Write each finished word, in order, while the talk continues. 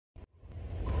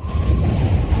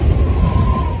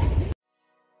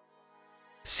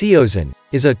SEOZIN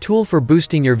is a tool for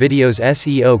boosting your video's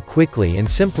SEO quickly and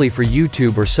simply for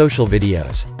YouTube or social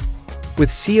videos.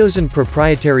 With SEOZIN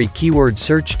proprietary keyword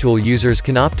search tool, users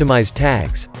can optimize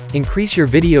tags, increase your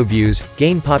video views,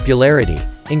 gain popularity,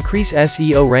 increase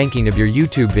SEO ranking of your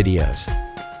YouTube videos.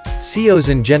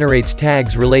 SEOZIN generates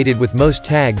tags related with most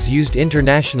tags used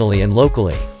internationally and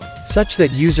locally, such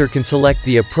that user can select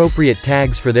the appropriate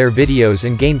tags for their videos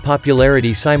and gain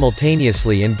popularity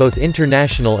simultaneously in both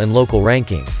international and local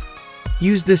ranking.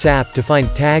 Use this app to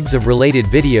find tags of related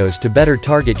videos to better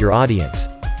target your audience.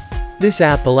 This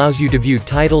app allows you to view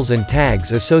titles and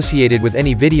tags associated with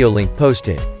any video link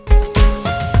posted.